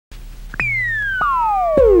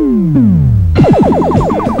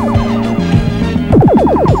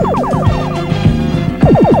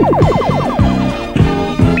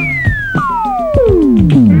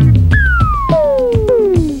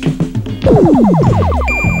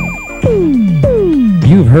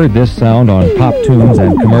You've heard this sound on pop tunes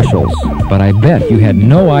and commercials, but I bet you had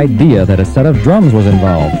no idea that a set of drums was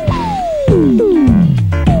involved.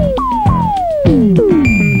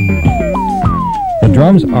 The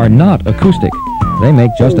drums are not acoustic. They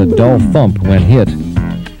make just a dull thump when hit.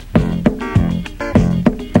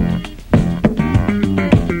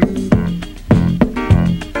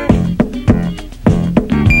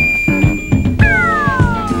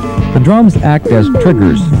 The drums act as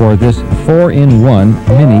triggers for this 4-in-1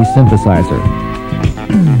 mini synthesizer.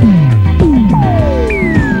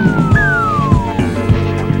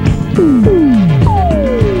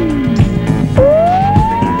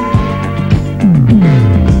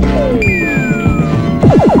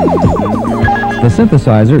 The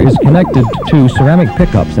synthesizer is connected to ceramic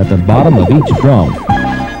pickups at the bottom of each drum.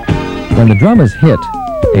 When the drum is hit,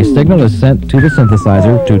 a signal is sent to the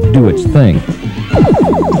synthesizer to do its thing.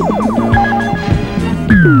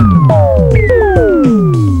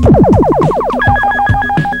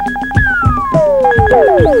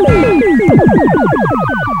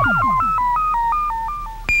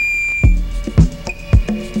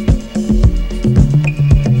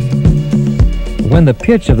 When the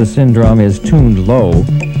pitch of the Syndrum is tuned low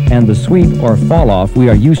and the sweep or fall-off we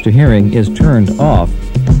are used to hearing is turned off,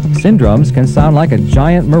 Syndrums can sound like a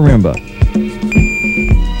giant marimba.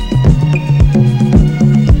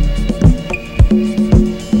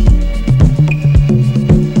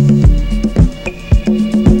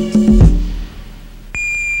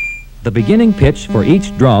 The beginning pitch for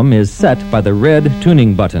each drum is set by the red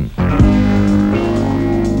tuning button.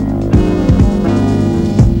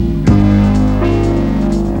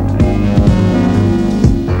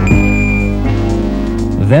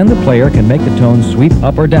 Then the player can make the tone sweep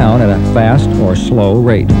up or down at a fast or slow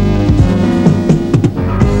rate.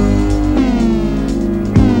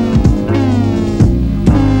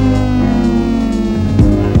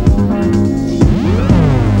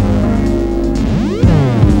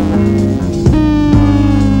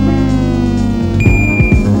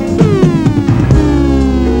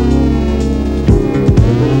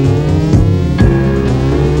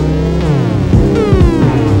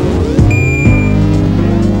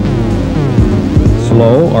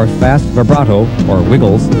 Slow or fast vibrato, or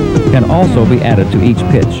wiggles, can also be added to each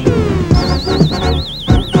pitch.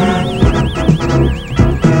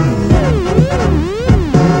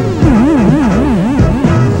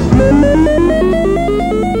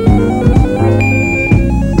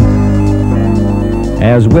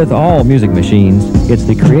 As with all music machines, it's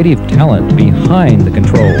the creative talent behind the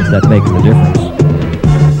controls that makes the difference.